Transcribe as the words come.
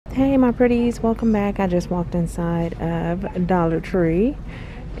Hey my pretties, welcome back. I just walked inside of Dollar Tree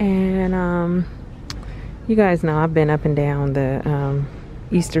and you guys know I've been up and down the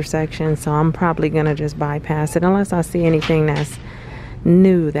Easter section, so I'm probably gonna just bypass it unless I see anything that's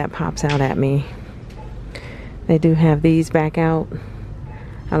new that pops out at me. They do have these back out.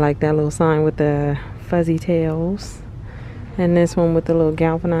 I like that little sign with the fuzzy tails, and this one with the little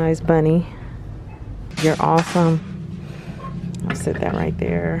galvanized bunny. You're awesome. I'll set that right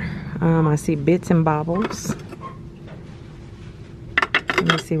there. I see bits and bobbles. Let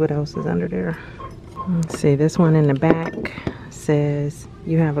me see what else is under there. Let's see, this one in the back says,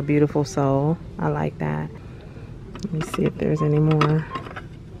 "You have a beautiful soul." I like that. Let me see if there's any more.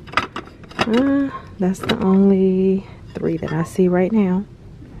 That's the only 3 that I see right now.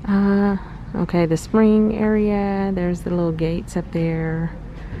 Okay, the spring area. There's the little gates up there.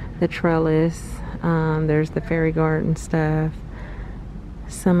 The trellis. There's the fairy garden stuff.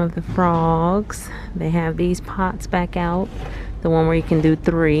 Some of the frogs. They have these pots back out. The one where you can do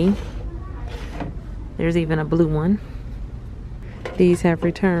 3. There's even a blue one. These have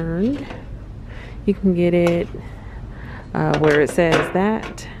returned. You can get it where it says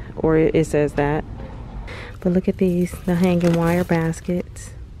that, or it says that. But look at these, the hanging wire baskets.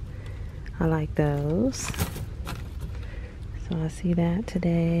 I like those. So I see that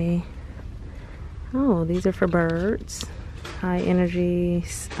today. Oh, these are for birds. High energy,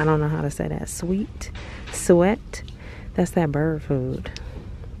 I don't know how to say that, sweat. That's that bird food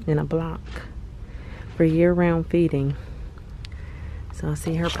in a block for year-round feeding. So I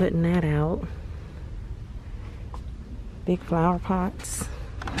see her putting that out. Big flower pots.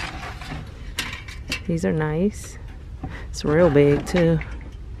 These are nice. It's real big too.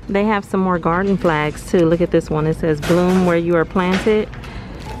 They have some more garden flags too. Look at this one. It says bloom where you are planted.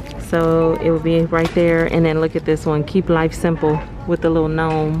 So it will be right there. And then look at this one, keep life simple, with the little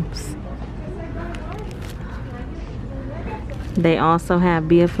gnomes. They also have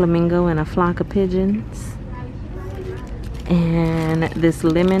be a flamingo and a flock of pigeons. And this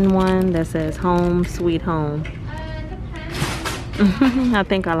lemon one that says home sweet home. I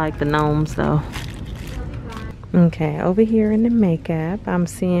think I like the gnomes though. Okay, over here in the makeup, I'm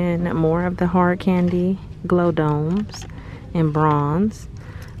seeing more of the hard candy glow domes in bronze.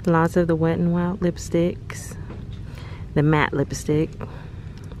 Lots of the Wet n Wild lipsticks, the matte lipstick.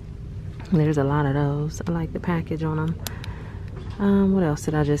 There's a lot of those. I like the package on them. What else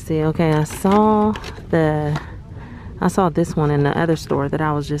did I just see? Okay, I saw this one in the other store that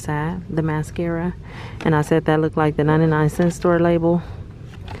I was just at, the mascara, and I said that looked like the 99-cent store label.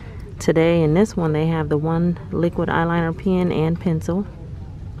 Today in this one they have the one liquid eyeliner pen and pencil.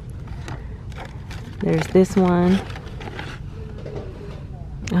 There's this one.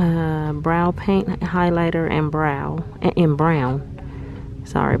 Brow paint highlighter and brown.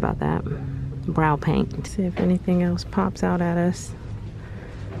 Sorry about that. Brow paint. Let's see if anything else pops out at us.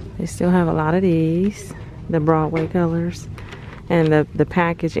 They still have a lot of these, the Broadway colors, and the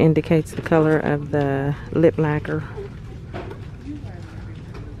package indicates the color of the lip lacquer.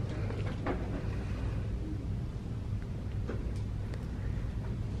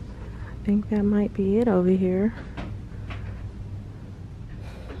 I think that might be it over here.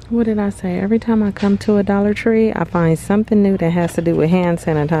 What did I say? Every time I come to a Dollar Tree, I find something new that has to do with hand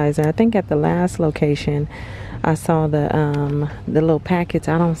sanitizer. I think at the last location, I saw the little packets.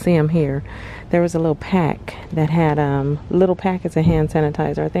 I don't see them here. There was a little pack that had little packets of hand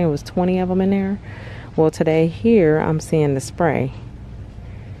sanitizer. I think it was 20 of them in there. Well, today here, I'm seeing the spray.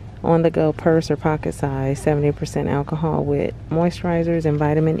 On the go purse or pocket size, 70% alcohol with moisturizers and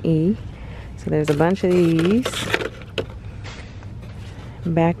vitamin E. So there's a bunch of these.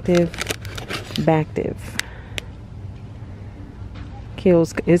 Bactive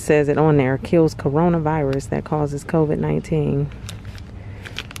kills, it says it on there, kills coronavirus that causes COVID-19.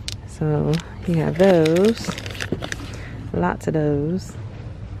 So you have those, lots of those.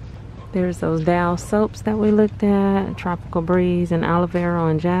 There's those Dow soaps that we looked at, Tropical Breeze and Aloe Vera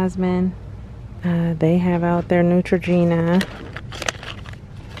and Jasmine. They have out their Neutrogena,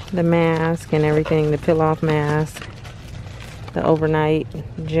 the mask and everything, the peel off mask, the overnight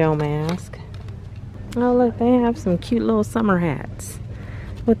gel mask. Oh look, they have some cute little summer hats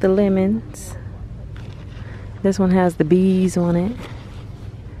with the lemons. This one has the bees on it.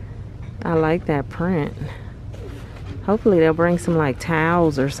 I like that print. Hopefully they'll bring some like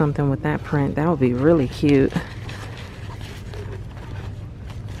towels or something with that print. That would be really cute.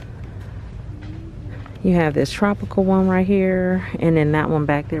 You have this tropical one right here, and then that one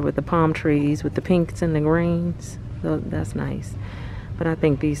back there with the palm trees with the pinks and the greens. So that's nice. But I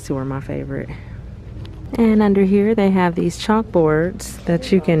think these two are my favorite. And under here they have these chalkboards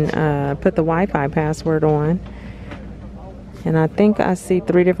that you can put the Wi-Fi password on. And I think I see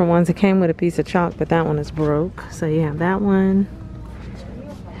 3 different ones. It came with a piece of chalk, but that one is broke. So you have that one.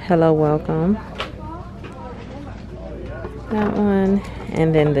 Hello, welcome. That one.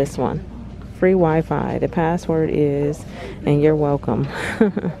 And then this one. Free Wi-Fi. The password is, and you're welcome.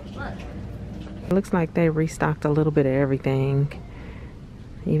 Looks like they restocked a little bit of everything.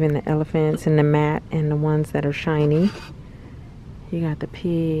 Even the elephants and the mat and the ones that are shiny. You got the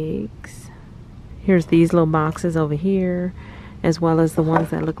pigs. Here's these little boxes over here, as well as the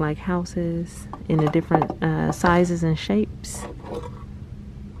ones that look like houses in the different sizes and shapes.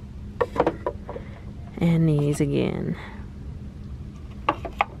 And these again.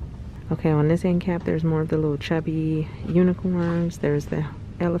 Okay, on this end cap, there's more of the little chubby unicorns. There's the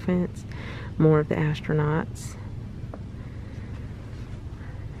elephants, more of the astronauts.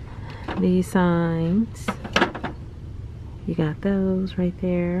 These signs, you got those right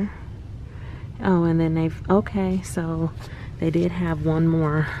there. Oh, and then okay, so they did have one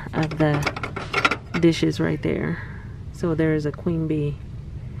more of the dishes right there. So there's a queen bee.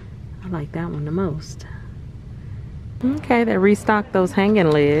 I like that one the most. Okay, they restocked those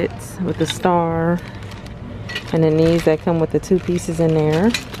hanging lids with the star. And then these that come with the 2 pieces in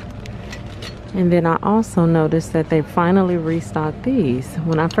there. And then I also noticed that they finally restocked these.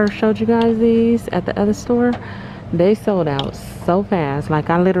 When I first showed you guys these at the other store, they sold out so fast. Like,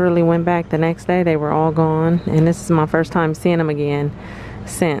 I literally went back the next day, they were all gone. And this is my first time seeing them again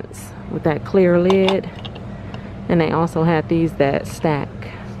since, with that clear lid. And they also had these that stack.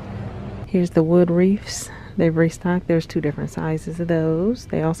 Here's the wood reefs. They've restocked. There's 2 different sizes of those.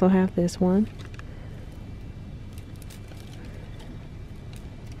 They also have this one.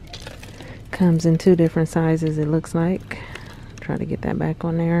 Comes in 2 different sizes, it looks like. Try to get that back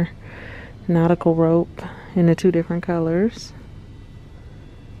on there. Nautical rope in the 2 different colors.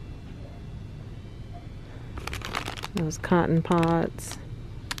 Those cotton pots.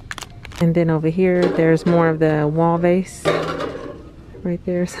 And then over here, there's more of the wall vase. Right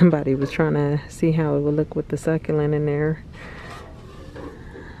there, somebody was trying to see how it would look with the succulent in there.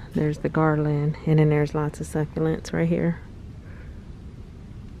 There's the garland, and then there's lots of succulents right here.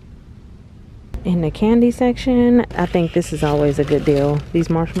 In the candy section, I think this is always a good deal. These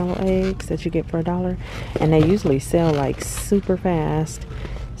marshmallow eggs that you get for $1, and they usually sell like super fast.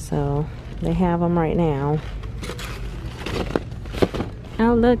 So they have them right now.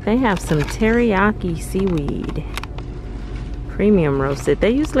 Oh look, they have some teriyaki seaweed. Premium roasted. They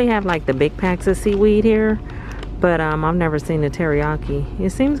usually have like the big packs of seaweed here, but I've never seen the teriyaki.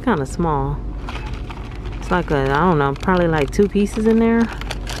 It seems kind of small. It's like I don't know, probably like 2 pieces in there.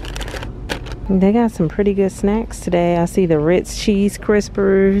 They got some pretty good snacks today. I see the Ritz cheese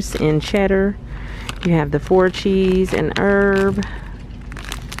crispers in cheddar. You have the 4 cheese and herb.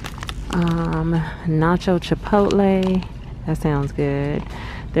 Nacho chipotle. That sounds good.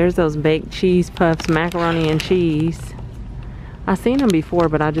 There's those baked cheese puffs, macaroni and cheese. I've seen them before,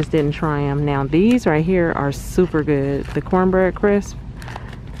 but I just didn't try them. Now these right here are super good. The cornbread crisp.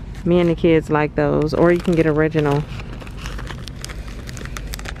 Me and the kids like those. Or you can get original.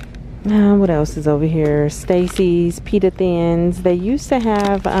 What else is over here? Stacy's Pita Thins. They used to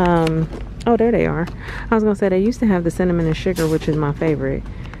have, oh, there they are. I was going to say, they used to have the cinnamon and sugar, which is my favorite.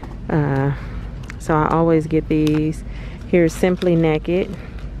 So I always get these. Here's Simply Naked.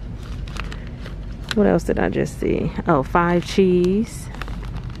 What else did I just see? Oh, 5 cheese.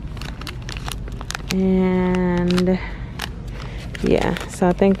 And yeah, so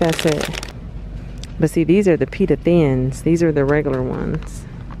I think that's it. But see, these are the Pita Thins. These are the regular ones.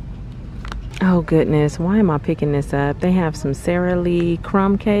 Oh goodness, why am I picking this up? They have some Sara Lee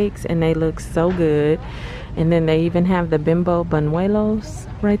crumb cakes and they look so good. And then they even have the Bimbo Buñuelos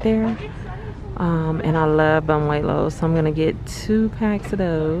right there. And I love buñuelos, so I'm gonna get 2 packs of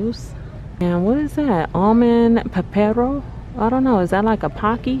those. And what is that? Almond papero? I don't know, is that like a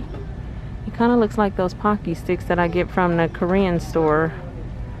Pocky? It kind of looks like those Pocky sticks that I get from the Korean store.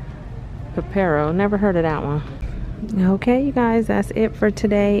 Papero, never heard of that one. Okay, you guys, that's it for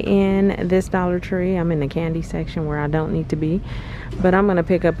today in this Dollar Tree. I'm in the candy section where I don't need to be, but I'm gonna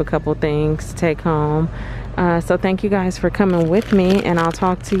pick up a couple things to take home. So thank you guys for coming with me, and I'll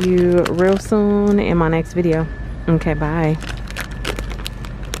talk to you real soon in my next video. Okay, bye.